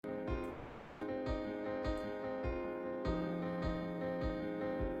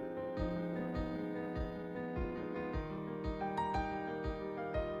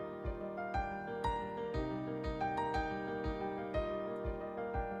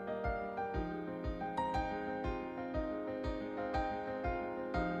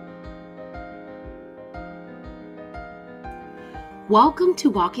Welcome to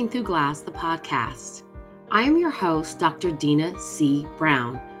Walking Through Glass, the podcast. I am your host, Dr. Dina C.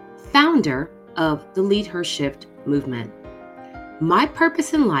 Brown, founder of the Lead Her Shift movement. My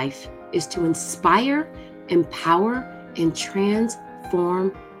purpose in life is to inspire, empower, and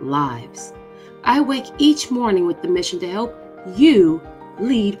transform lives. I wake each morning with the mission to help you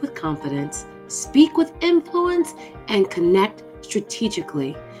lead with confidence, speak with influence, and connect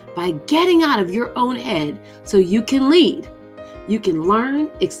strategically by getting out of your own head so you can lead. You can learn,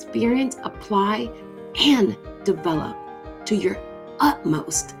 experience, apply, and develop to your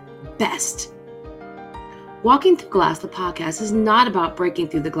utmost best. Walking Through Glass, the podcast, is not about breaking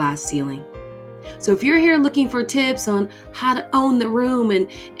through the glass ceiling. So if you're here looking for tips on how to own the room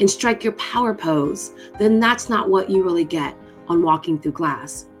and strike your power pose, then that's not what you really get on Walking Through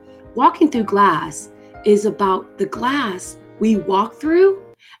Glass. Walking Through Glass is about the glass we walk through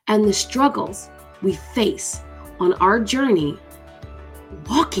and the struggles we face on our journey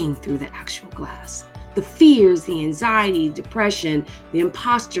walking through the actual glass. The fears, the anxiety, depression, the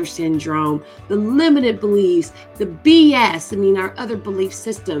imposter syndrome, the limited beliefs, the BS, our other belief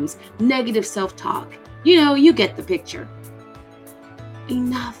systems, negative self-talk. You get the picture.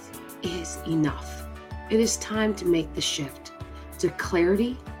 Enough is enough. It is time to make the shift to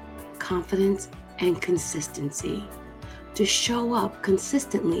clarity, confidence, and consistency. To show up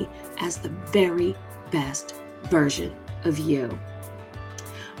consistently as the very best version of you.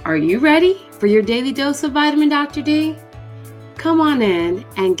 Are you ready for your daily dose of vitamin Dr. D? Come on in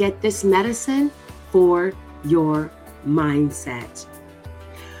and get this medicine for your mindset.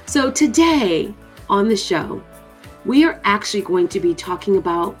 So today on the show, we are actually going to be talking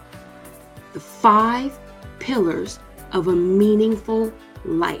about the 5 pillars of a meaningful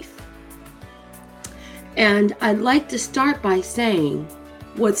life. And I'd like to start by saying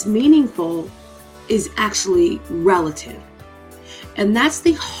what's meaningful is actually relative. And that's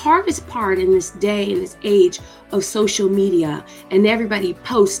the hardest part in this day, in this age of social media, and everybody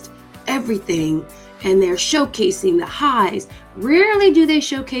posts everything and they're showcasing the highs. Rarely do they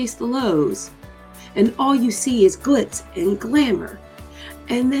showcase the lows. And all you see is glitz and glamour.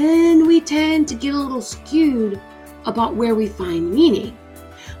 And then we tend to get a little skewed about where we find meaning.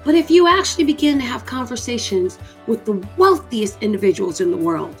 But if you actually begin to have conversations with the wealthiest individuals in the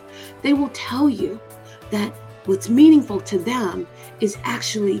world, they will tell you that what's meaningful to them is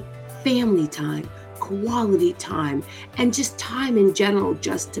actually family time, quality time, and just time in general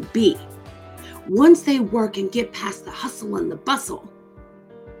just to be. Once they work and get past the hustle and the bustle,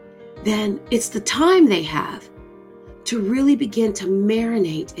 then it's the time they have to really begin to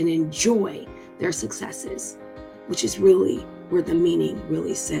marinate and enjoy their successes, which is really where the meaning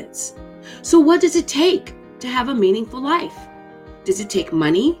really sits. So what does it take to have a meaningful life? Does it take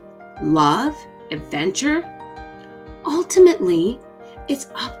money, love, adventure? Ultimately, it's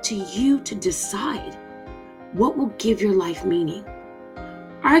up to you to decide what will give your life meaning.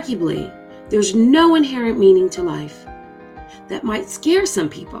 Arguably, there's no inherent meaning to life. That might scare some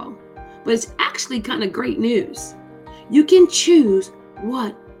people, but it's actually kind of great news. You can choose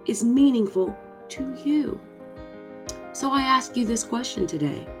what is meaningful to you. So I ask you this question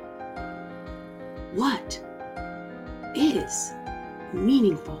today. What is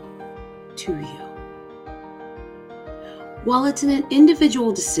meaningful to you? While it's an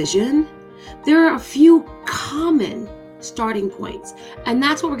individual decision, there are a few common starting points. And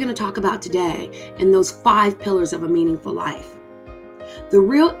that's what we're going to talk about today in those 5 pillars of a meaningful life. The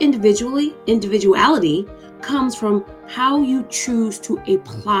real individuality comes from how you choose to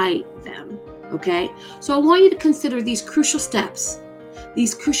apply them. Okay? So I want you to consider these crucial steps,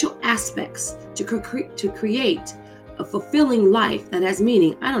 these crucial aspects to create a fulfilling life that has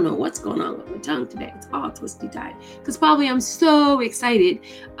meaning. I don't know what's going on with my tongue today. It's all twisty-tied. Because probably I'm so excited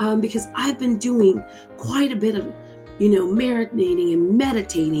because I've been doing quite a bit of, marinating and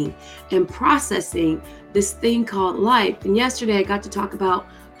meditating and processing this thing called life. And yesterday I got to talk about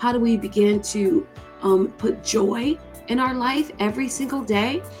how do we begin to put joy in our life every single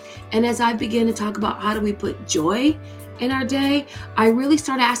day. And as I begin to talk about how do we put joy in our day, I really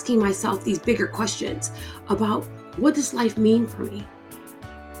start asking myself these bigger questions about what does life mean for me?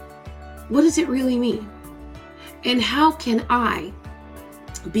 What does it really mean? And how can I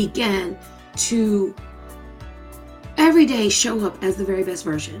begin to every day show up as the very best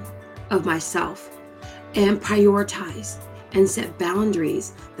version of myself and prioritize and set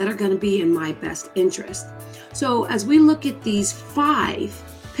boundaries that are going to be in my best interest? So as we look at these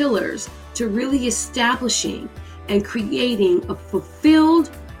 5 pillars to really establishing and creating a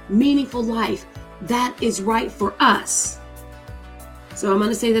fulfilled, meaningful life that is right for us. So I'm going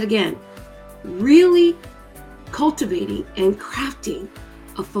to say that again. Really cultivating and crafting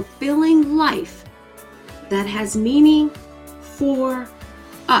a fulfilling life that has meaning for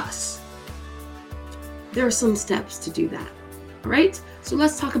us. There are some steps to do that. All right? So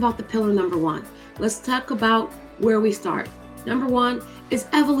let's talk about the pillar number one. Let's talk about where we start. Number one is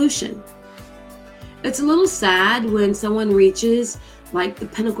evolution. It's a little sad when someone reaches like the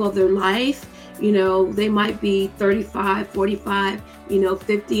pinnacle of their life. They might be 35, 45,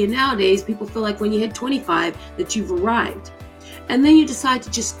 50. And nowadays people feel like when you hit 25 that you've arrived. And then you decide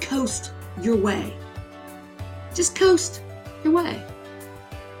to just coast your way. Just coast your way.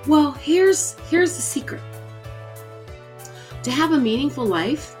 Well, here's the secret. To have a meaningful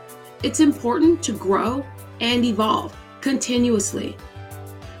life, it's important to grow and evolve continuously.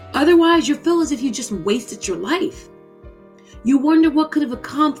 Otherwise, you feel as if you just wasted your life. You wonder what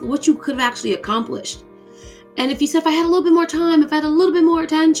you could have actually accomplished. And if you said, if I had a little bit more time, if I had a little bit more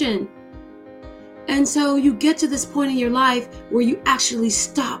attention. And so you get to this point in your life where you actually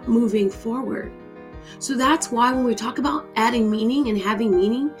stop moving forward. So that's why when we talk about adding meaning and having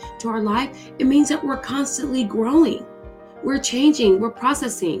meaning to our life, it means that we're constantly growing. We're changing, we're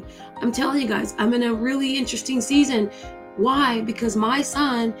processing. I'm telling you guys, I'm in a really interesting season. Why? Because my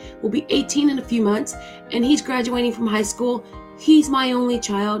son will be 18 in a few months and he's graduating from high school. He's my only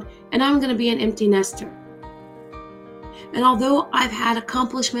child and I'm going to be an empty nester. And although I've had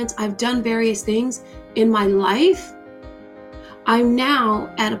accomplishments, I've done various things in my life, I'm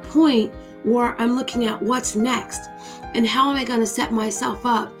now at a point where I'm looking at what's next and how am I going to set myself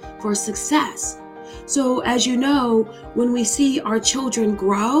up for success. So as you know, when we see our children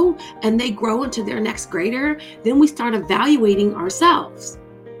grow and they grow into their next grader, then we start evaluating ourselves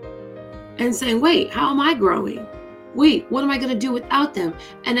and saying, wait, how am I growing? Wait, what am I going to do without them?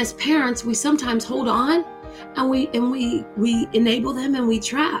 And as parents, we sometimes hold on and we enable them and we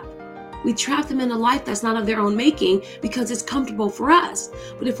trap. We trap them in a life that's not of their own making because it's comfortable for us.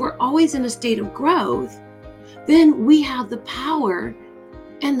 But if we're always in a state of growth, then we have the power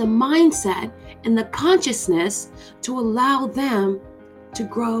and the mindset and the consciousness to allow them to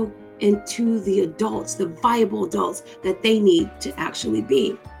grow into the adults, the viable adults that they need to actually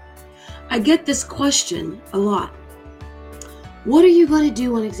be. I get this question a lot. What are you going to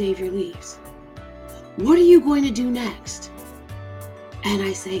do when Xavier leaves? What are you going to do next? And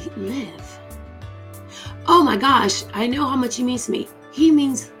I say, live. Oh my gosh, I know how much he means to me. He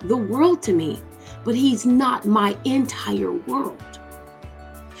means the world to me, but he's not my entire world.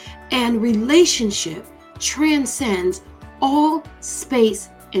 And relationship transcends all space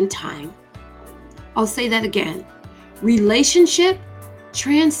and time. I'll say that again. Relationship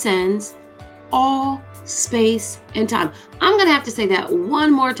transcends all space and time. I'm going to have to say that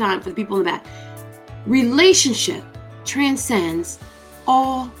one more time for the people in the back. Relationship transcends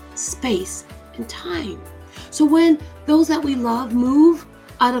all space and time. So when those that we love move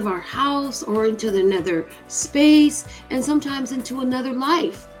out of our house or into another space and sometimes into another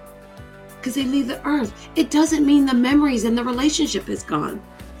life, because they leave the earth, it doesn't mean the memories and the relationship is gone.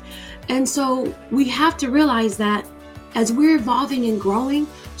 And so we have to realize that as we're evolving and growing,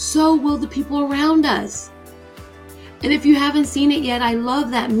 so will the people around us. And if you haven't seen it yet, I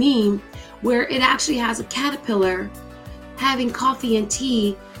love that meme where it actually has a caterpillar having coffee and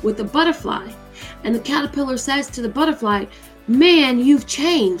tea with a butterfly. And the caterpillar says to the butterfly, "Man, you've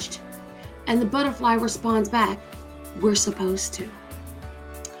changed." And the butterfly responds back, "We're supposed to."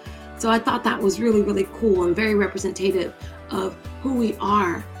 So I thought that was really, really cool and very representative of who we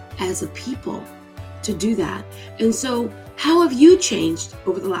are as a people to do that. And so how have you changed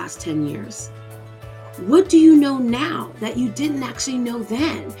over the last 10 years? What do you know now that you didn't actually know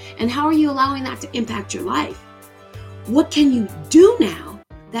then? And how are you allowing that to impact your life? What can you do now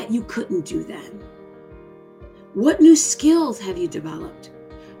that you couldn't do then? What new skills have you developed?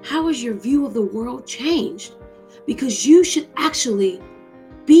 How has your view of the world changed? Because you should actually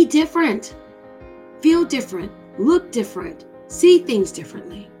be different, feel different, look different, see things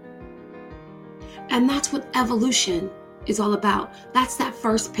differently. And that's what evolution is all about. That's that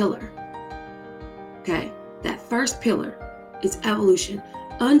first pillar. Okay, that first pillar is evolution.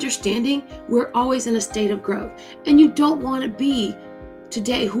 Understanding we're always in a state of growth. And you don't want to be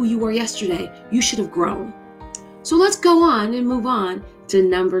today who you were yesterday. You should have grown. So let's go on and move on to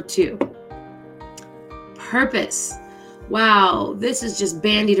number 2. Purpose. Wow, this is just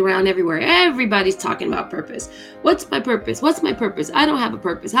bandied around everywhere. Everybody's talking about purpose. What's my purpose? What's my purpose? I don't have a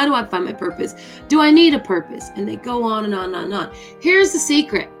purpose. How do I find my purpose? Do I need a purpose? And they go on and on and on. Here's the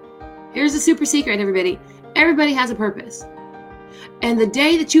secret. Here's the super secret, everybody. Everybody has a purpose. And the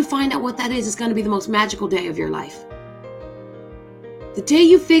day that you find out what that is going to be the most magical day of your life. The day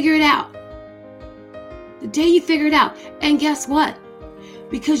you figure it out. The day you figure it out. And guess what?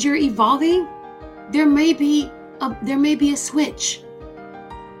 Because you're evolving, there may be a switch.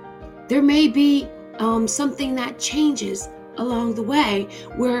 There may be something that changes along the way,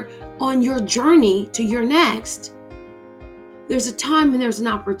 where on your journey to your next, there's a time and there's an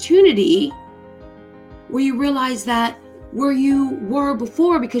opportunity where you realize that where you were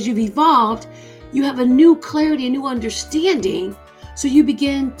before, because you've evolved, you have a new clarity, a new understanding. So you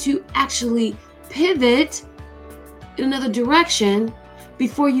begin to actually pivot in another direction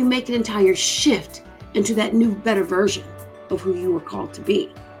before you make an entire shift into that new, better version of who you were called to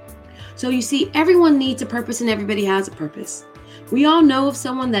be. So you see, everyone needs a purpose and everybody has a purpose. We all know of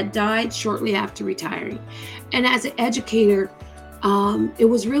someone that died shortly after retiring. And as an educator, it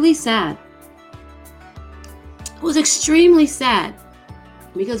was really sad. It was extremely sad,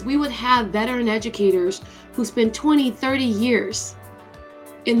 because we would have veteran educators who spend 20, 30 years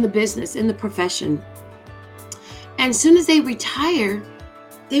in the business, in the profession. And as soon as they retire,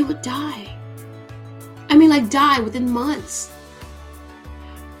 they would die. I mean, like die within months.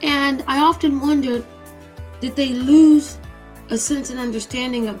 And I often wondered, did they lose a sense and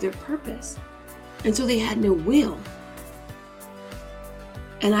understanding of their purpose? And so they had no will.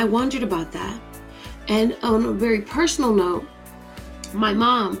 And I wondered about that. And on a very personal note, my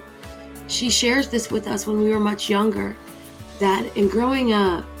mom, she shares this with us when we were much younger, that in growing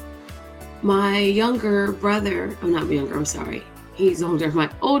up, my younger brother, he's older, my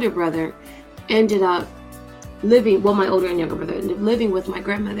older brother ended up living, my older and younger brother ended up living with my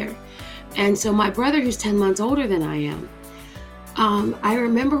grandmother. And so my brother, who's 10 months older than I am, I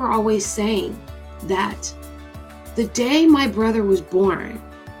remember her always saying that the day my brother was born,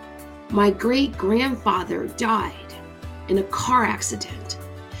 my great-grandfather died in a car accident.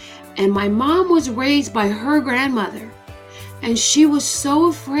 And my mom was raised by her grandmother. And she was so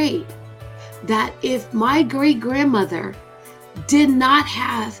afraid that if my great-grandmother did not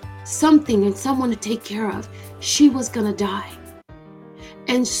have something and someone to take care of, she was going to die.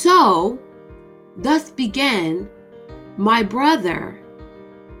 And so, thus began my brother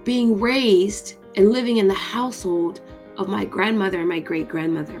being raised and living in the household of my grandmother and my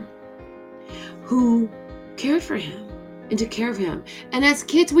great-grandmother, who cared for him and took care of him. And as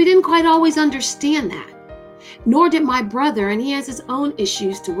kids, we didn't quite always understand that. Nor did my brother, and he has his own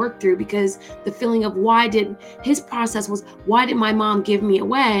issues to work through, because the feeling of his process was, why did my mom give me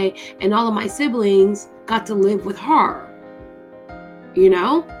away and all of my siblings got to live with her? You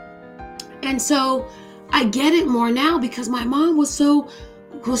know? And so I get it more now, because my mom was so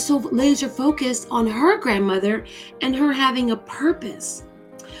laser focused on her grandmother and her having a purpose.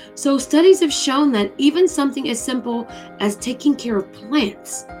 So studies have shown that even something as simple as taking care of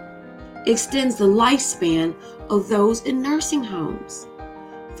plants extends the lifespan of those in nursing homes.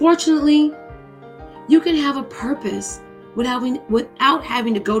 Fortunately, you can have a purpose without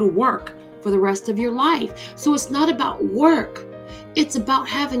having to go to work for the rest of your life. So it's not about work. It's about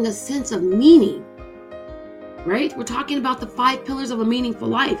having a sense of meaning, right? We're talking about the 5 pillars of a meaningful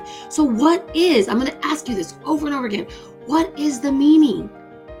life. So I'm going to ask you this over and over again. What is the meaning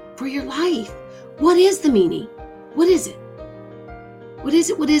for your life? What is the meaning? What is it? What is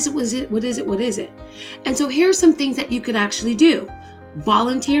it? What is it? What is it? What is it? What is it? And so here are some things that you could actually do.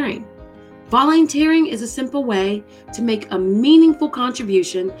 Volunteering. Volunteering is a simple way to make a meaningful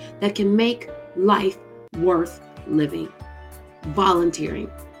contribution that can make life worth living. Volunteering.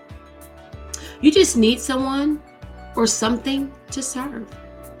 You just need someone or something to serve.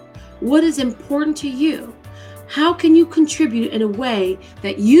 What is important to you? How can you contribute in a way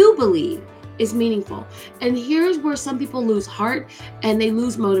that you believe is meaningful? And here's where some people lose heart and they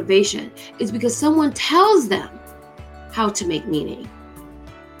lose motivation. It's because someone tells them how to make meaning.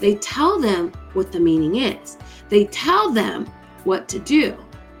 They tell them what the meaning is. They tell them what to do.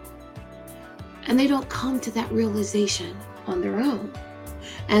 And they don't come to that realization on their own.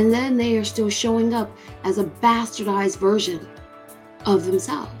 And then they are still showing up as a bastardized version of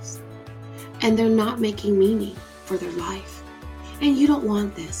themselves. And they're not making meaning for their life. And you don't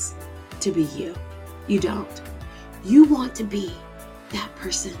want this to be you. You don't. You want to be that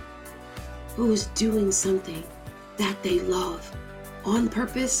person who is doing something that they love on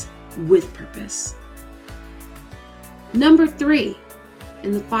purpose, with purpose. Number 3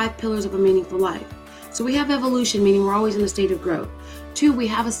 in the 5 pillars of a meaningful life. So we have evolution, meaning we're always in a state of growth. 2, we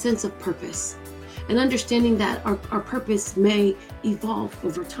have a sense of purpose and understanding that our purpose may evolve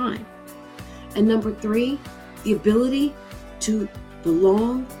over time. And number 3, the ability to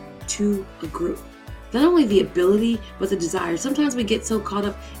belong to a group. Not only the ability, but the desire. Sometimes we get so caught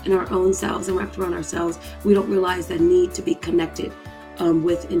up in our own selves and wrapped around ourselves, we don't realize the need to be connected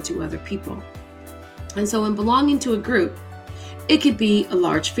with and to other people. And so in belonging to a group, it could be a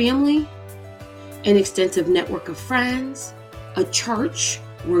large family, an extensive network of friends, a church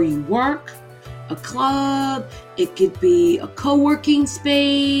where you work, a club, it could be a co-working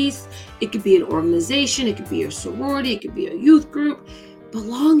space, it could be an organization, it could be a sorority, it could be a youth group.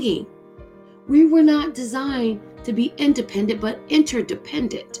 Belonging. We were not designed to be independent, but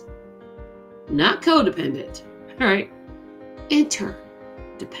interdependent. Not codependent, all right?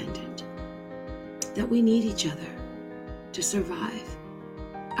 Interdependent. That we need each other to survive.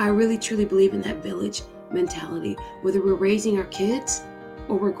 I really truly believe in that village mentality, whether we're raising our kids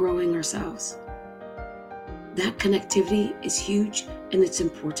or we're growing ourselves. That connectivity is huge and it's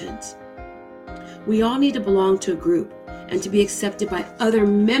important. We all need to belong to a group and to be accepted by other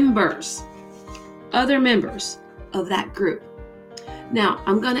members of that group. Now,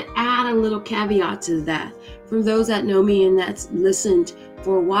 I'm going to add a little caveat to that. From those that know me and that's listened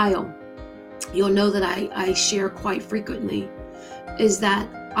for a while, you'll know that I share quite frequently is that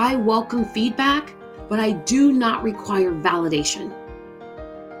I welcome feedback, but I do not require validation.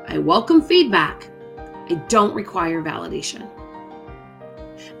 I welcome feedback. I don't require validation.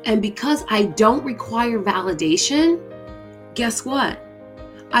 And because I don't require validation, guess what?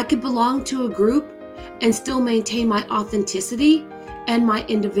 I could belong to a group and still maintain my authenticity and my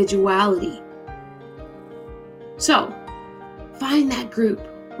individuality. So, find that group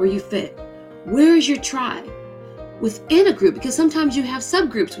where you fit. Where is your tribe? Within a group, because sometimes you have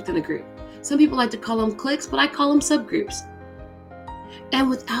subgroups within a group. Some people like to call them cliques, but I call them subgroups. And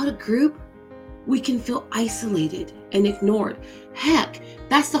without a group, we can feel isolated and ignored. Heck,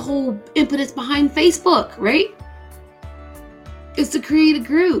 that's the whole impetus behind Facebook, right? It's to create a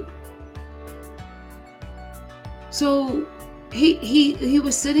group. So he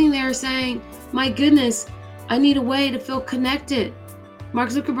was sitting there saying, my goodness, I need a way to feel connected. Mark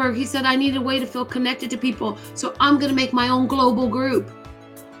Zuckerberg, he said, I need a way to feel connected to people, so I'm going to make my own global group.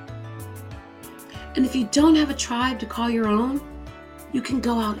 And if you don't have a tribe to call your own, you can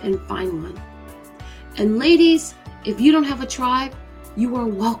go out and find one. And ladies, if you don't have a tribe, you are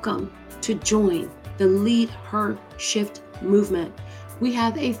welcome to join the Lead Her Shift movement. We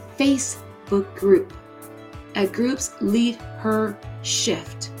have a Facebook group at Groups Lead Her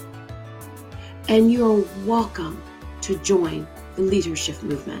Shift. And you're welcome to join the leadership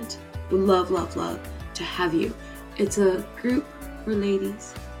movement. We love to have you. It's a group for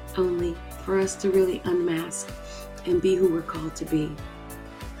ladies only, for us to really unmask and be who we're called to be.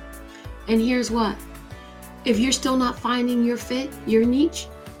 And here's what. If you're still not finding your fit, your niche,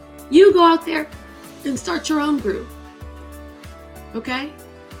 you go out there and start your own group. Okay?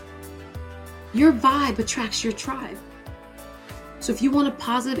 Your vibe attracts your tribe. So if you want a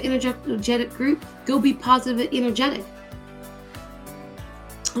positive, energetic group, go be positive and energetic.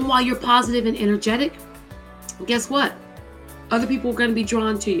 And while you're positive and energetic, guess what? Other people are going to be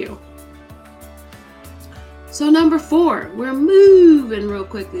drawn to you. So number 4, we're moving real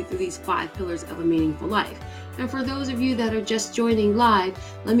quickly through these 5 pillars of a meaningful life. And for those of you that are just joining live,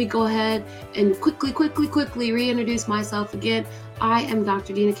 let me go ahead and quickly reintroduce myself again. I am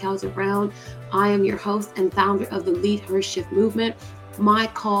Dr. Dina Kelzer Brown. I am your host and founder of the Lead Her Shift movement. My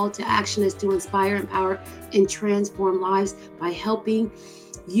call to action is to inspire, empower, and transform lives by helping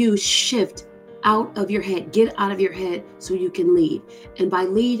you shift out of your head, get out of your head so you can lead. And by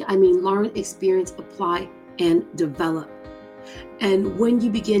lead, I mean learn, experience, apply, and develop. And when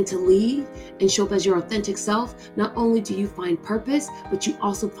you begin to lead and show up as your authentic self, not only do you find purpose, but you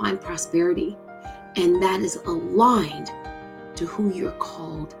also find prosperity. And that is aligned to who you're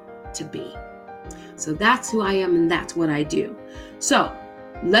called to be. So that's who I am and that's what I do. So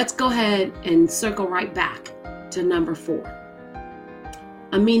let's go ahead and circle right back to number 4.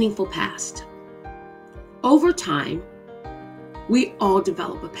 A meaningful past. Over time, we all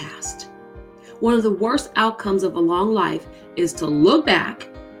develop a past. One of the worst outcomes of a long life is to look back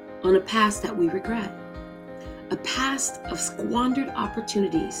on a past that we regret. A past of squandered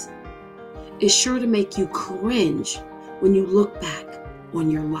opportunities is sure to make you cringe when you look back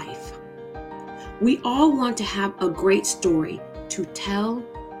on your life. We all want to have a great story to tell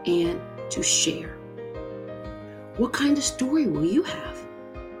and to share. What kind of story will you have?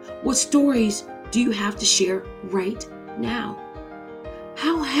 What stories do you have to share right now?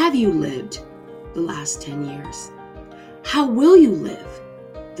 How have you lived the last 10 years? How will you live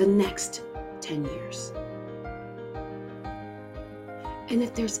the next 10 years? And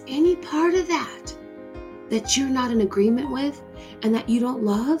if there's any part of that you're not in agreement with and that you don't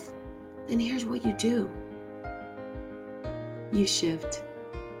love, then here's what you do. You shift,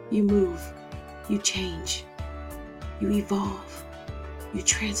 you move, you change, you evolve, you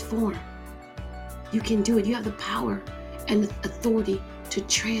transform. You can do it. You have the power and the authority to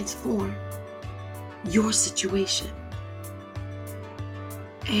transform your situation.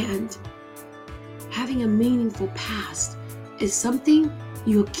 And having a meaningful past is something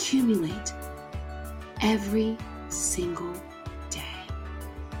you accumulate every single day.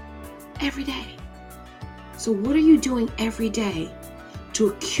 Every day. So what are you doing every day to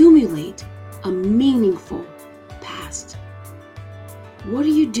accumulate a meaningful past? What are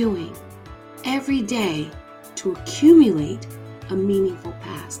you doing every day to accumulate a meaningful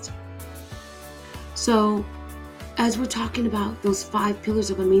past? So, as we're talking about those 5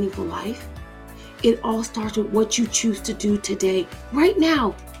 pillars of a meaningful life, it all starts with what you choose to do today, right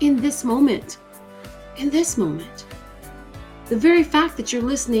now, in this moment. In this moment. The very fact that you're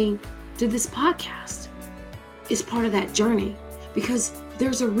listening to this podcast is part of that journey, because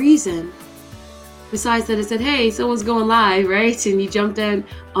there's a reason, besides that it said, hey, someone's going live, right? And you jumped in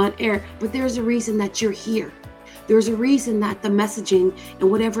on air, but there's a reason that you're here. There's a reason that the messaging and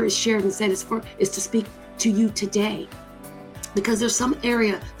whatever is shared and said is to speak to you today, because there's some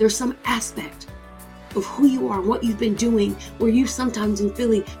area, there's some aspect of who you are, what you've been doing, where you sometimes in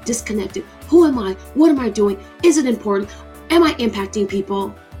feeling disconnected. Who am I? What am I doing? Is it important? Am I impacting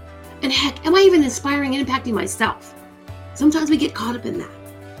people? And heck, am I even inspiring and impacting myself? Sometimes we get caught up in that.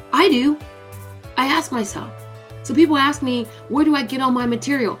 I do. I ask myself. So people ask me, where do I get all my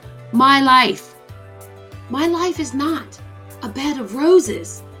material? My life. My life is not a bed of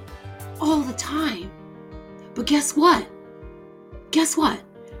roses all the time. But guess what? Guess what?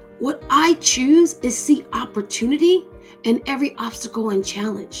 What I choose is see opportunity in every obstacle and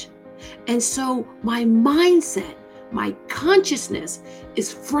challenge. And so my mindset, my consciousness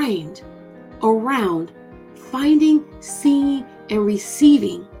is framed around finding, seeing, and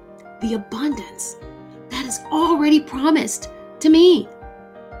receiving the abundance that is already promised to me.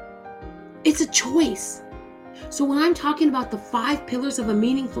 It's a choice. So when I'm talking about the 5 pillars of a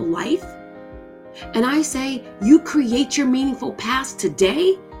meaningful life, and I say you create your meaningful past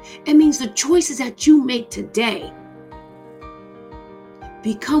today, it means the choices that you make today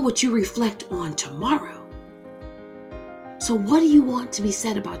become what you reflect on tomorrow. So what do you want to be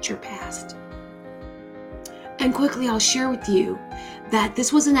said about your past? And quickly, I'll share with you that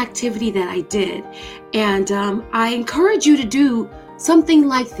this was an activity that I did. And I encourage you to do something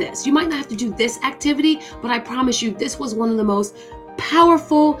like this. You might not have to do this activity, but I promise you, this was one of the most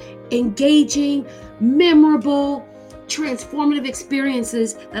powerful, engaging, memorable, transformative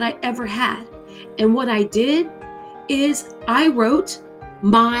experiences that I ever had. And what I did is I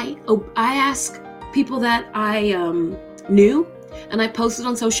asked people that I knew, and I posted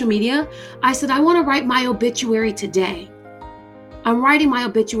on social media. I said, I want to write my obituary today. I'm writing my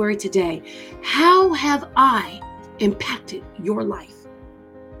obituary today. How have I impacted your life?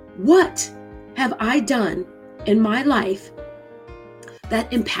 What have I done in my life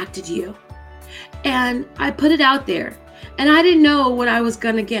that impacted you? And I put it out there, and I didn't know what I was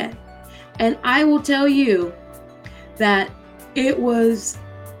going to get. And I will tell you that it was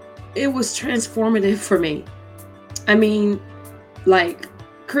transformative for me. I mean, like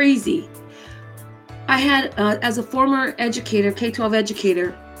crazy. I had, as a former educator, K-12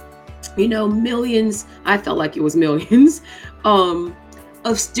 educator, millions, I felt like it was millions,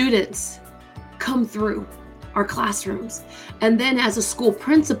 of students come through our classrooms. And then as a school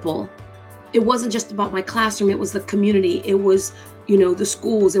principal, it wasn't just about my classroom, it was the community. It was, the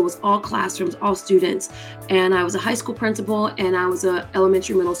schools, it was all classrooms, all students. And I was a high school principal, and I was a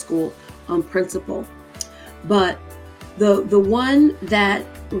elementary, middle school principal. But the one that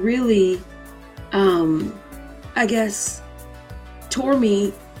really, I guess, tore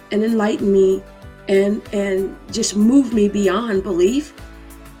me and enlightened me and just moved me beyond belief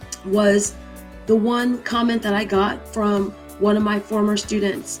was the one comment that I got from one of my former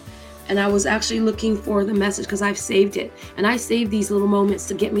students. And I was actually looking for the message because I've saved it. And I save these little moments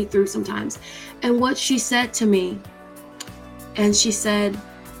to get me through sometimes. And what she said to me, and she said,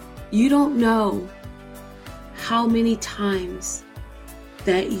 you don't know how many times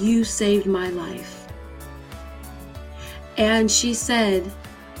that you saved my life. And she said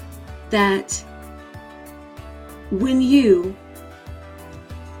that when you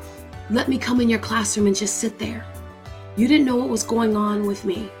let me come in your classroom and just sit there, you didn't know what was going on with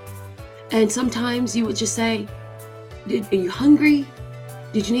me. And sometimes you would just say, are you hungry?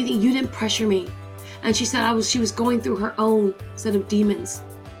 Did you need anything? You didn't pressure me. And she said she was going through her own set of demons.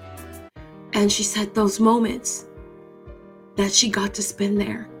 And she said those moments that she got to spend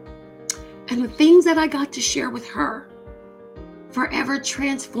there and the things that I got to share with her forever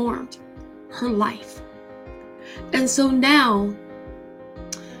transformed her life. And so now,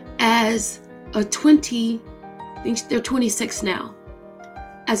 as a 20, I think they're 26 now,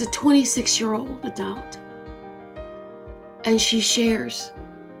 as a 26-year-old adult. And she shares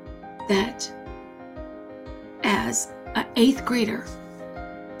that as an 8th grader,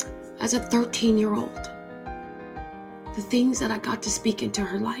 as a 13-year-old, the things that I got to speak into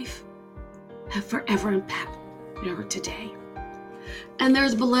her life have forever impacted her today. And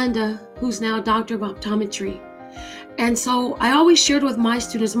there's Belinda, who's now a doctor of optometry. And so I always shared with my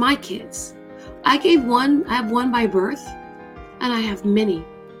students, my kids, I have one by birth, and I have many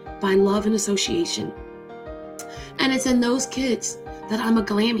by love and association. And it's in those kids that I'm a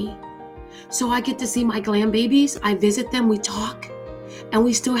Glammy. So I get to see my glam babies. I visit them, we talk, and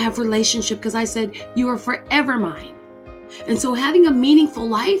we still have relationship because I said, you are forever mine. And so having a meaningful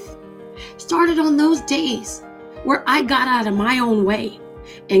life started on those days where I got out of my own way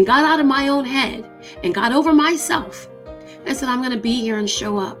and got out of my own head and got over myself and said, I'm going to be here and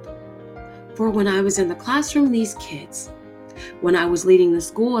show up for when I was in the classroom, these kids, when I was leading the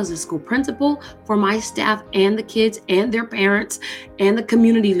school as a school principal for my staff and the kids and their parents and the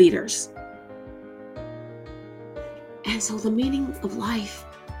community leaders. And so the meaning of life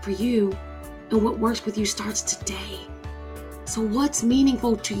for you and what works with you starts today. So what's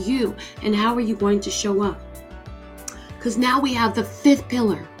meaningful to you and how are you going to show up? Because now we have the 5th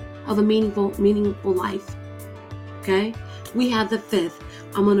pillar of a meaningful life. Okay? We have the 5th.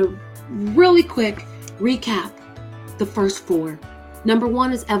 I'm going to really quick recap the first 4. Number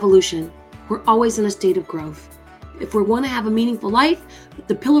 1 is evolution. We're always in a state of growth. If we want to have a meaningful life,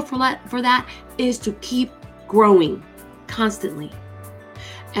 the pillar for that is to keep growing constantly.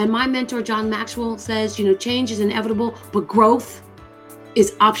 And my mentor, John Maxwell, says, change is inevitable, but growth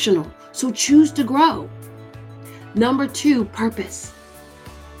is optional. So choose to grow. Number 2, purpose.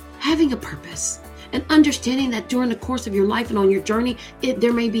 Having a purpose and understanding that during the course of your life and on your journey,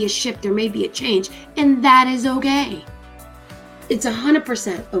 there may be a shift, there may be a change, and that is okay. It's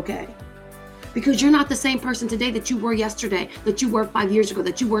 100% okay. Because you're not the same person today that you were yesterday, that you were 5 years ago,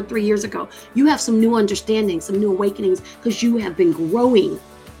 that you were 3 years ago. You have some new understandings, some new awakenings, because you have been growing.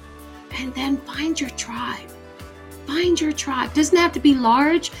 And then find your tribe. Find your tribe. Doesn't have to be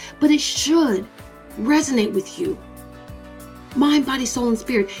large, but it should resonate with you. Mind, body, soul, and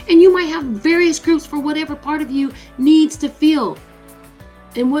spirit. And you might have various groups for whatever part of you needs to feel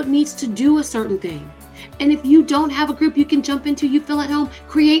and what needs to do a certain thing. And if you don't have a group you can jump into, you feel at home,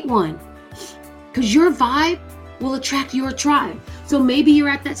 create one. Because your vibe will attract your tribe. So maybe you're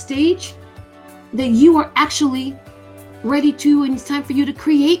at that stage that you are actually ready to, and it's time for you to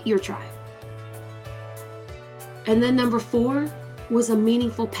create your tribe. And then number 4 was a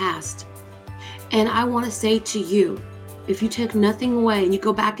meaningful past. And I want to say to you, if you take nothing away and you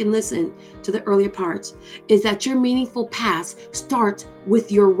go back and listen to the earlier parts, is that your meaningful past starts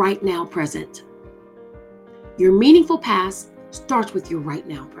with your right now present. Your meaningful past starts with your right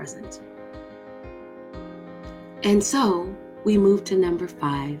now present. And so we move to number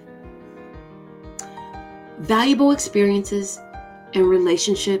 5. Valuable experiences and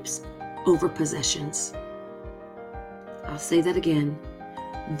relationships over possessions. I'll say that again.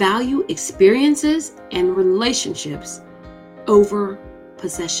 Value experiences and relationships over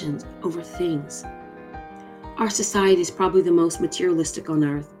possessions, over things. Our society is probably the most materialistic on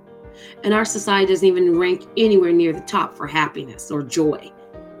earth. And our society doesn't even rank anywhere near the top for happiness or joy.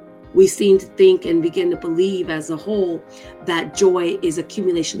 We seem to think and begin to believe as a whole that joy is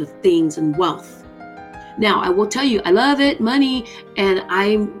accumulation of things and wealth. Now, I will tell you, I love it, money, and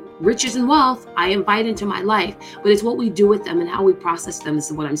riches and wealth, I invite into my life, but it's what we do with them and how we process them. This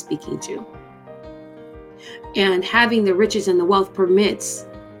is what I'm speaking to. And having the riches and the wealth permits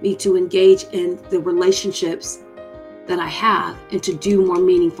me to engage in the relationships that I have and to do more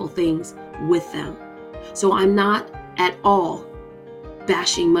meaningful things with them. So I'm not at all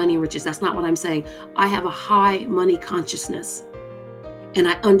bashing money and riches. That's not what I'm saying. I have a high money consciousness. And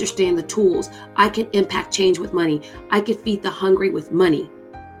I understand the tools. I can impact change with money. I can feed the hungry with money.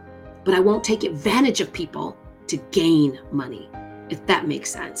 But I won't take advantage of people to gain money, if that makes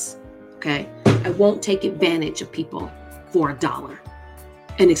sense. Okay? I won't take advantage of people for $1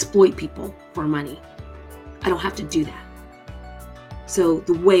 and exploit people for money. I don't have to do that. So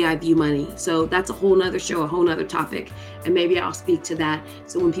the way I view money. So that's a whole nother show, a whole nother topic. And maybe I'll speak to that.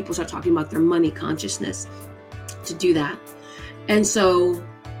 So when people start talking about their money consciousness, to do that. And so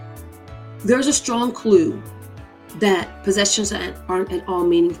there's a strong clue that possessions aren't at all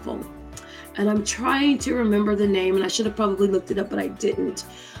meaningful. And I'm trying to remember the name, and I should have probably looked it up, but I didn't.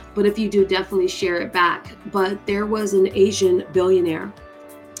 But if you do, definitely share it back. But there was an Asian billionaire,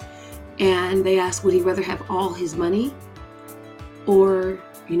 and they asked, would he rather have all his money or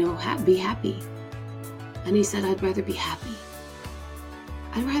be happy. And he said, I'd rather be happy.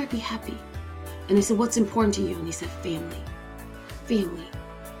 I'd rather be happy. And I said, what's important to you? And he said, family. Family.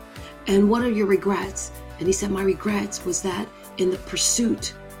 And what are your regrets? And he said, my regrets was that in the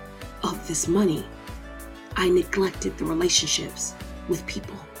pursuit of this money, I neglected the relationships with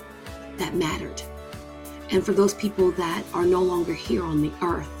people that mattered. And for those people that are no longer here on the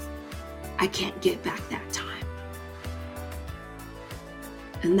earth, I can't get back that time.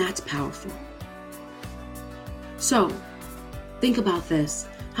 And that's powerful. So, think about this.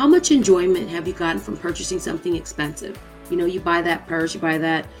 How much enjoyment have you gotten from purchasing something expensive? You buy that purse, you buy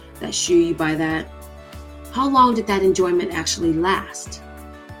that shoe, you buy that. How long did that enjoyment actually last?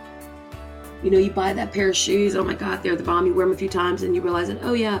 You buy that pair of shoes, oh my God, they're the bomb. You wear them a few times and you realize that,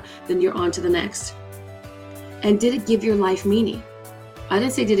 oh yeah, then you're on to the next. And did it give your life meaning? I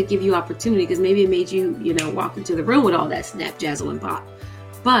didn't say did it give you opportunity, because maybe it made you, walk into the room with all that snap, jazzle, and pop.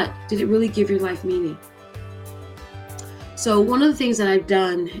 But did it really give your life meaning? So one of the things that I've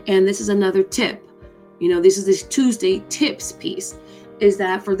done, and this is another tip, this is this Tuesday tips piece, is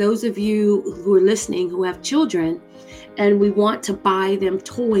that for those of you who are listening who have children, and we want to buy them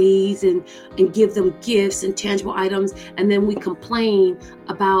toys and give them gifts and tangible items, and then we complain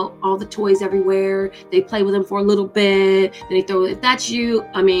about all the toys everywhere. They play with them for a little bit, and they throw it. If that's you,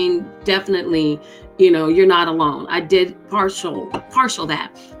 definitely, you're not alone. I did partial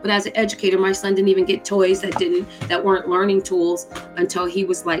that. But as an educator, my son didn't even get toys that weren't learning tools until he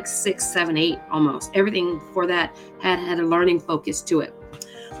was like 6, 7, 8 almost. Everything for that had a learning focus to it.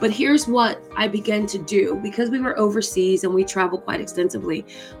 But here's what I began to do, because we were overseas and we traveled quite extensively.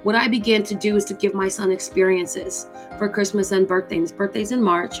 What I began to do is to give my son experiences for Christmas and birthdays. His birthday's in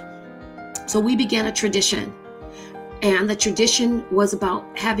March. So we began a tradition. And the tradition was about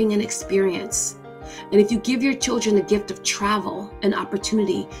having an experience. And if you give your children the gift of travel, an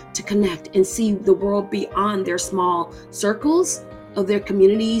opportunity to connect and see the world beyond their small circles of their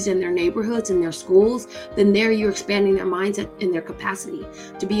communities and their neighborhoods and their schools, then there you're expanding their minds and their capacity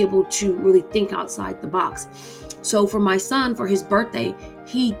to be able to really think outside the box. So for my son, for his birthday,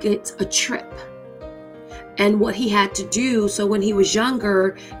 he gets a trip. And what he had to do, so when he was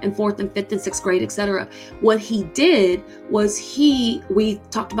younger, in 4th and 5th and 6th grade, etc., what he did was we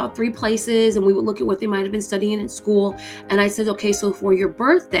talked about 3 places, and we would look at what they might have been studying in school. And I said, okay, so for your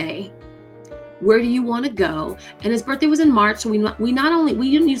birthday, where do you want to go? And his birthday was in March, so we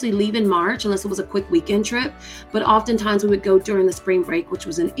didn't usually leave in March unless it was a quick weekend trip, but oftentimes we would go during the spring break, which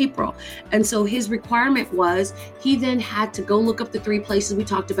was in April. And so his requirement was he then had to go look up the 3 places we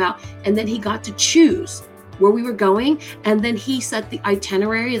talked about, and then he got to choose where we were going, and then he set the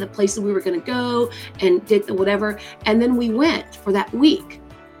itinerary of the places we were going to go and did the whatever, and then we went for that week.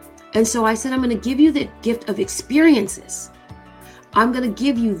 And so I said, I'm going to give you the gift of experiences. I'm going to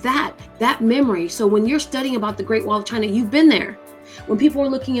give you that memory. So when you're studying about the Great Wall of China, you've been there. When people are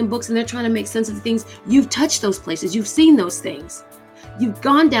looking in books and they're trying to make sense of the things, you've touched those places. You've seen those things. You've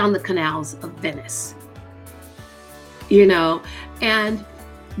gone down the canals of Venice, and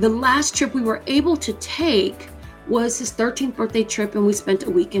the last trip we were able to take was his 13th birthday trip, and we spent a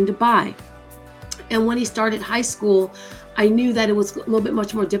week in Dubai. And when he started high school, I knew that it was a little bit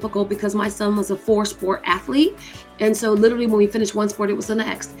much more difficult because my son was a 4-sport athlete. And so literally when we finished one sport, it was the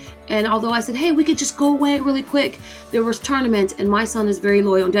next. And although I said, hey, we could just go away really quick, there was tournaments, and my son is very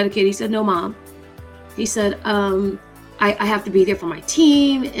loyal and dedicated. He said, no, Mom. He said, I have to be there for my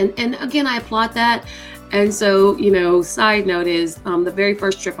team. And again, I applaud that. And so, side note is the very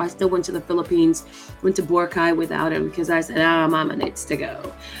first trip, I still went to the Philippines, went to Boracay without him because I said, Mama needs to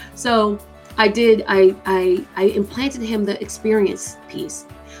go. So I did, I implanted him the experience piece.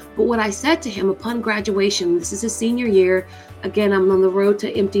 But what I said to him upon graduation, this is his senior year. Again, I'm on the road to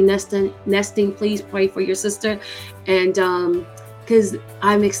empty nesting. Please pray for your sister. And because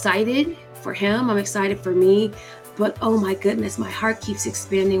I'm excited for him, I'm excited for me. But oh my goodness, my heart keeps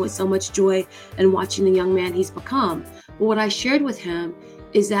expanding with so much joy and watching the young man he's become. But what I shared with him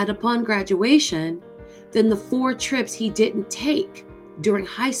is that upon graduation, then the 4 trips he didn't take during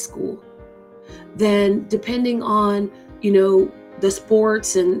high school, then depending on, the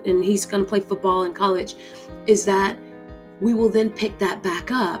sports and he's going to play football in college, is that we will then pick that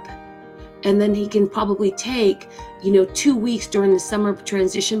back up. And then he can probably take, 2 weeks during the summer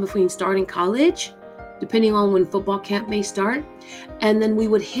transition between starting college, depending on when football camp may start. And then we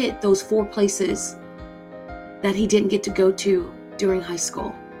would hit those 4 places that he didn't get to go to during high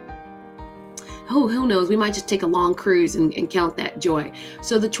school. who knows? We might just take a long cruise and count that joy.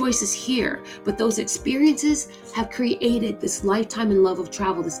 So the choice is here. But those experiences have created this lifetime and love of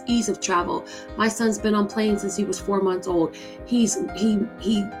travel, this ease of travel. My son's been on planes since he was 4 months old. He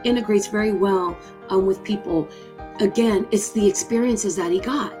integrates very well with people. Again, it's the experiences that he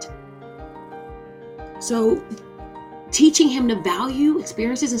got. So teaching him to value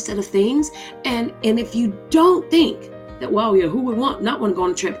experiences instead of things. And if you don't think that, wow, yeah, who would not want to go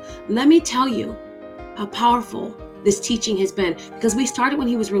on a trip? Let me tell you how powerful this teaching has been, because we started when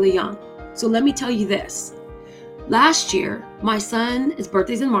he was really young. So let me tell you this. Last year, my son, his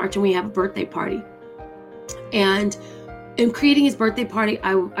birthday's in March, and we have a birthday party. And in creating his birthday party,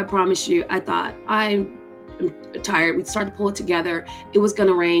 I promise you, I thought, I'm tired. We started to pull it together. It was going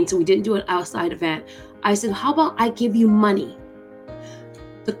to rain, so we didn't do an outside event. I said, how about I give you money?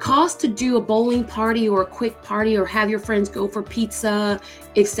 The cost to do a bowling party or a quick party or have your friends go for pizza,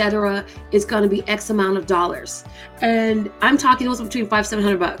 etc., is going to be X amount of dollars. And I'm talking, it was between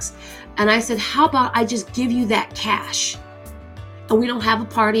 $500-$700. And I said, how about I just give you that cash? And we don't have a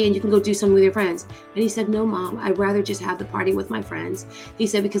party and you can go do something with your friends. And he said, no, Mom, I'd rather just have the party with my friends. He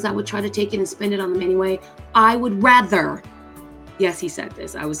said, because I would try to take it and spend it on them anyway. I would rather. Yes, he said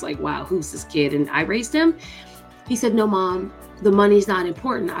this. I was like, wow, who's this kid? And I raised him. He said, no, Mom, the money's not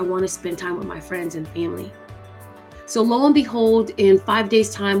important. I want to spend time with my friends and family. So lo and behold, in 5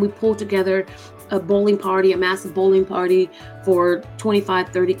 days' time, we pulled together a bowling party, a massive bowling party for 25,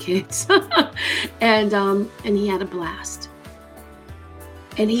 30 kids. and he had a blast.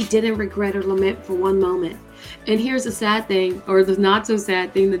 And he didn't regret or lament for one moment. And here's the sad thing, or the not so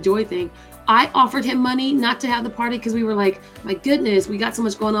sad thing, the joy thing. I offered him money not to have the party because we were like, my goodness, we got so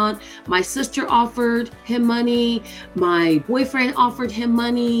much going on. My sister offered him money. My boyfriend offered him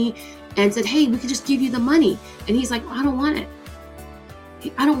money and said, hey, we could just give you the money. And he's like, I don't want it.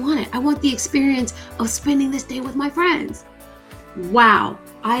 I don't want it. I want the experience of spending this day with my friends. Wow.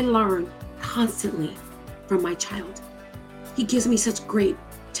 I learn constantly from my child. He gives me such great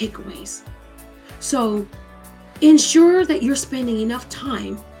takeaways. So ensure that you're spending enough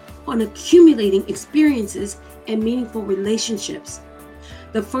time on accumulating experiences and meaningful relationships.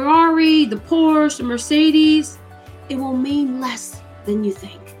 The Ferrari, the Porsche, the Mercedes, it will mean less than you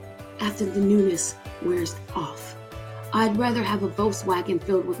think after the newness wears off. I'd rather have a Volkswagen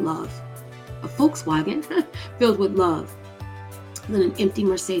filled with love, a Volkswagen filled with love, than an empty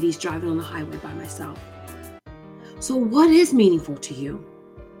Mercedes driving on the highway by myself. So what is meaningful to you?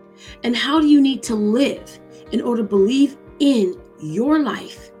 And how do you need to live in order to believe in your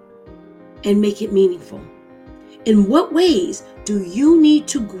life and make it meaningful? In what ways do you need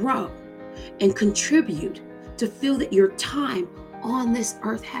to grow and contribute to feel that your time on this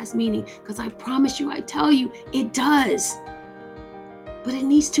earth has meaning? Because I promise you, I tell you, it does. But it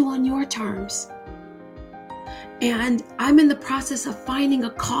needs to on your terms. And I'm in the process of finding a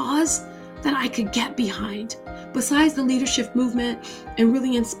cause that I could get behind. Besides the leadership movement and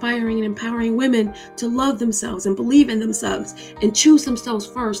really inspiring and empowering women to love themselves and believe in themselves and choose themselves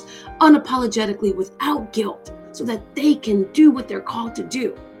first unapologetically without guilt so that they can do what they're called to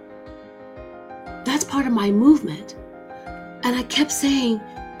do. That's part of my movement. And I kept saying,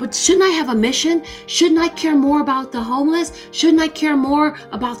 but shouldn't I have a mission? Shouldn't I care more about the homeless? Shouldn't I care more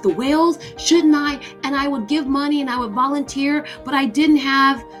about the whales? Shouldn't I? And I would give money and I would volunteer, but I didn't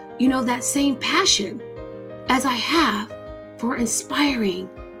have, that same passion as I have for inspiring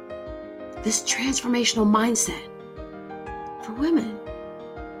this transformational mindset for women.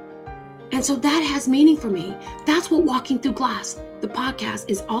 And so that has meaning for me. That's what Walking Through Glass, the podcast,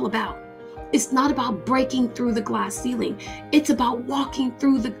 is all about. It's not about breaking through the glass ceiling. It's about walking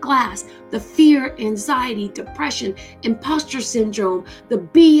through the glass, the fear, anxiety, depression, imposter syndrome, the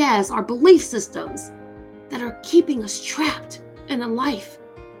BS, our belief systems that are keeping us trapped in a life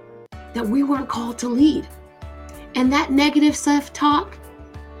that we weren't called to lead. And that negative self-talk,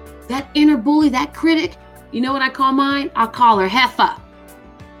 that inner bully, that critic, you know what I call mine? I call her Heffa.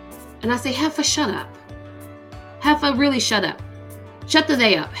 And I say, Heffa, shut up. Heffa, really shut up. Shut the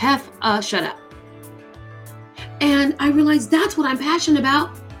day up. Heffa, shut up. And I realized that's what I'm passionate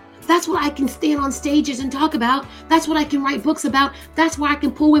about. That's what I can stand on stages and talk about. That's what I can write books about. That's why I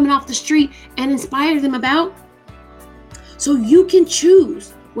can pull women off the street and inspire them about. So you can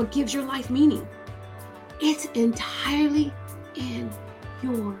choose what gives your life meaning. It's entirely in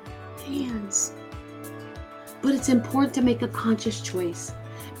your hands. But it's important to make a conscious choice.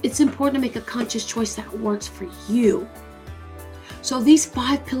 It's important to make a conscious choice that works for you. So these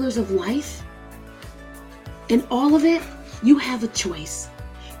 5 pillars of life, in all of it, you have a choice.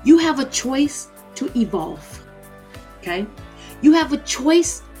 You have a choice to evolve. Okay? You have a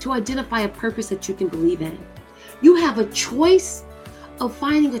choice to identify a purpose that you can believe in. You have a choice of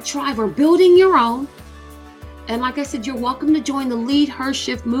finding a tribe or building your own. And like I said, you're welcome to join the Lead Her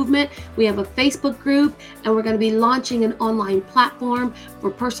Shift movement. We have a Facebook group, and we're going to be launching an online platform for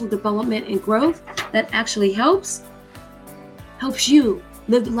personal development and growth that actually helps you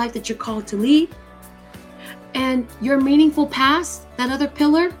live the life that you're called to lead. And your meaningful past, that other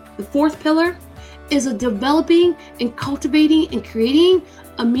pillar, the fourth pillar, is a developing and cultivating and creating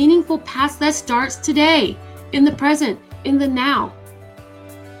a meaningful past that starts today, in the present, in the now.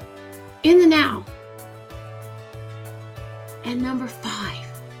 In the now. And number 5,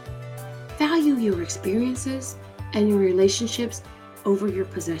 value your experiences and your relationships over your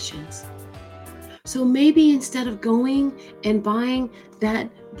possessions. So maybe instead of going and buying that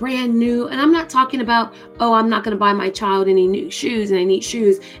brand new, and I'm not talking about, oh, I'm not going to buy my child any new shoes and they need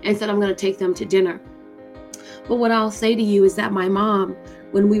shoes, instead I'm going to take them to dinner. But what I'll say to you is that my mom,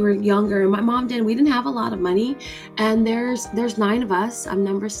 when we were younger, and my mom we didn't have a lot of money, and there's 9 of us. I'm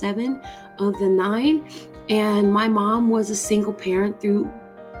number 7 of the 9. And my mom was a single parent through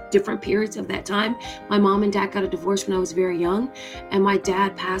different periods of that time. My mom and dad got a divorce when I was very young, and my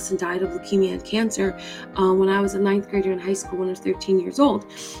dad passed and died of leukemia and cancer when I was a 9th grader in high school when I was 13 years old.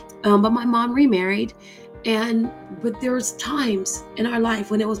 But my mom remarried, but there was times in our life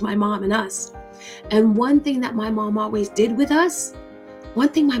when it was my mom and us. And one thing that my mom always did with us,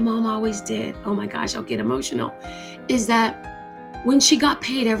 oh my gosh, I'll get emotional, is that when she got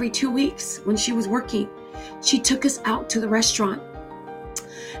paid every 2 weeks, when she was working, she took us out to the restaurant.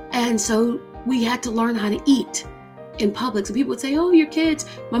 And so we had to learn how to eat in public. So people would say, oh, your kids.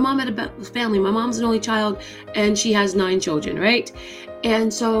 My mom had a family. My mom's an only child, and she has 9 children, right?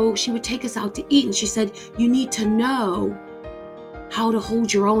 And so she would take us out to eat. And she said, you need to know how to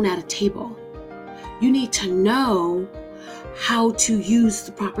hold your own at a table. You need to know how to use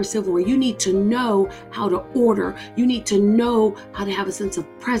the proper silverware. You need to know how to order. You need to know how to have a sense of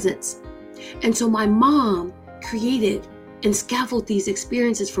presence. And so my mom created and scaffolded these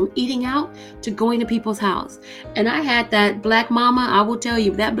experiences from eating out to going to people's house. And I had that black mama. I will tell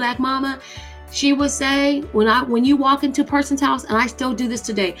you, that black mama, she would say, when you walk into a person's house, and I still do this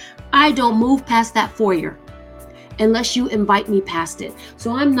today, I don't move past that foyer unless you invite me past it.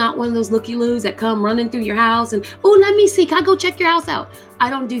 So I'm not one of those looky-loos that come running through your house and, oh, let me see, can I go check your house out?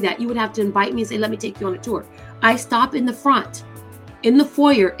 I don't do that. You would have to invite me and say, let me take you on a tour. I stop in the front, in the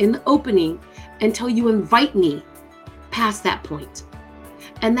foyer, in the opening, until you invite me past that point.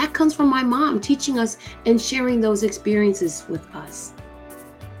 And that comes from my mom teaching us and sharing those experiences with us.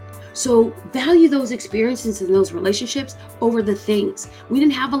 So value those experiences and those relationships over the things. We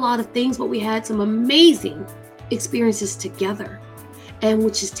didn't have a lot of things, but we had some amazing experiences together, and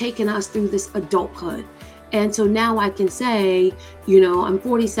which has taken us through this adulthood. And so now I can say, I'm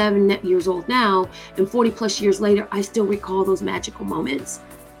 47 years old now, and 40 plus years later, I still recall those magical moments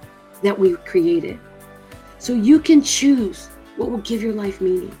that we created. So you can choose what will give your life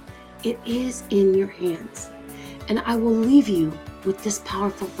meaning. It is in your hands. And I will leave you with this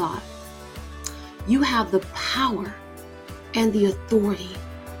powerful thought. You have the power and the authority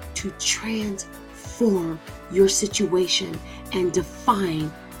to transform your situation and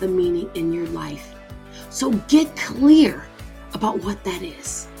define the meaning in your life. So get clear about what that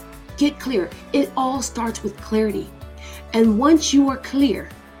is. Get clear. It all starts with clarity. And once you are clear,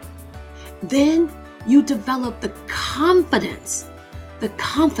 then you develop the confidence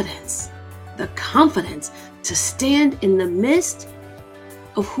to stand in the midst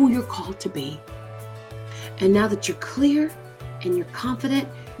of who you're called to be. And now that you're clear and you're confident,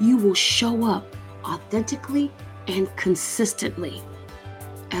 you will show up authentically and consistently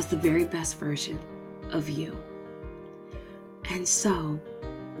as the very best version of you. And so,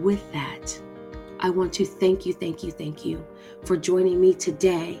 with that, I want to thank you for joining me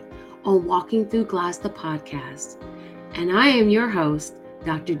today on Walking Through Glass, the podcast. And I am your host,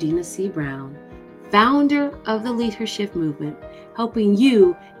 Dr. Dina C. Brown, founder of the Lead Her Shift movement, helping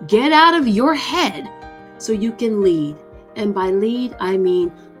you get out of your head so you can lead. And by lead, I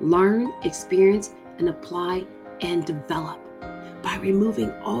mean learn, experience, and apply and develop by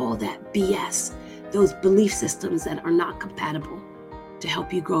removing all that BS, those belief systems that are not compatible, to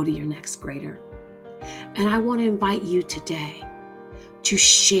help you grow to your next grader. And I want to invite you today to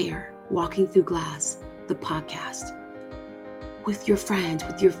share Walking Through Glass, the podcast, with your friends,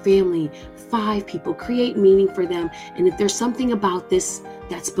 with your family, 5 people. Create meaning for them. And if there's something about this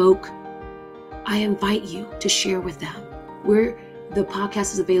that spoke, I invite you to share with them. The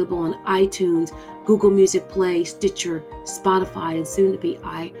podcast is available on iTunes, Google Music Play, Stitcher, Spotify, and soon to be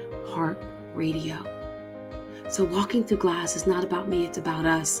iHeartRadio. So Walking Through Glass is not about me, it's about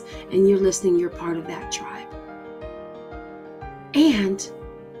us. And you're listening, you're part of that tribe. And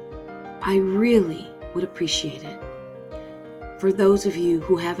I really would appreciate it for those of you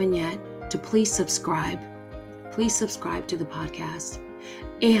who haven't yet to please subscribe. Please subscribe to the podcast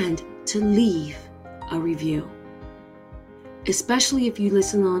and to leave a review. Especially if you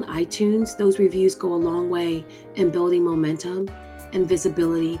listen on iTunes, those reviews go a long way in building momentum and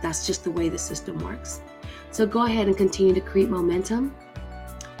visibility. That's just the way the system works. So go ahead and continue to create momentum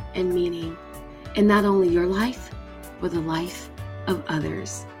and meaning in not only your life, but the life of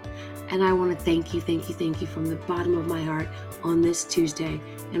others. And I want to thank you from the bottom of my heart on this Tuesday.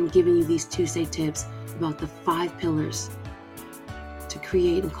 I'm giving you these Tuesday tips about the 5 pillars to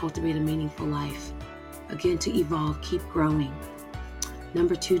create and cultivate a meaningful life. Again, to evolve, keep growing.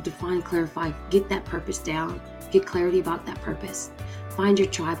 Number 2, define, clarify, get that purpose down. Get clarity about that purpose. Find your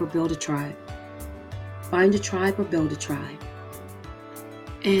tribe or build a tribe. Find a tribe or build a tribe.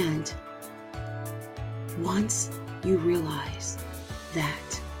 And once you realize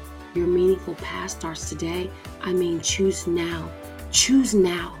that your meaningful path starts today, choose now. Choose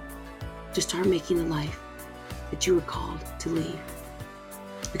now to start making the life that you were called to lead.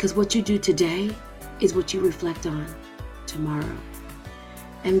 Because what you do today is what you reflect on tomorrow.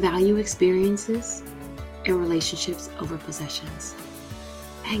 And value experiences and relationships over possessions.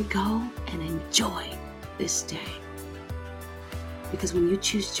 And go and enjoy this day. Because when you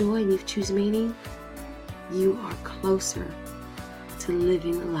choose joy and you choose meaning, you are closer to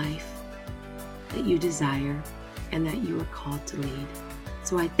living the life that you desire and that you are called to lead.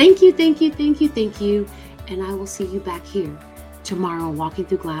 So I thank you. And I will see you back here tomorrow, Walking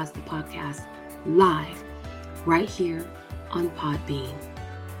Through Glass, the podcast, live right here on Podbean.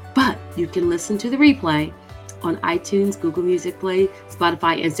 But you can listen to the replay on iTunes, Google Music Play,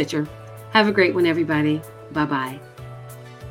 Spotify, and Stitcher. Have a great one, everybody. Bye-bye.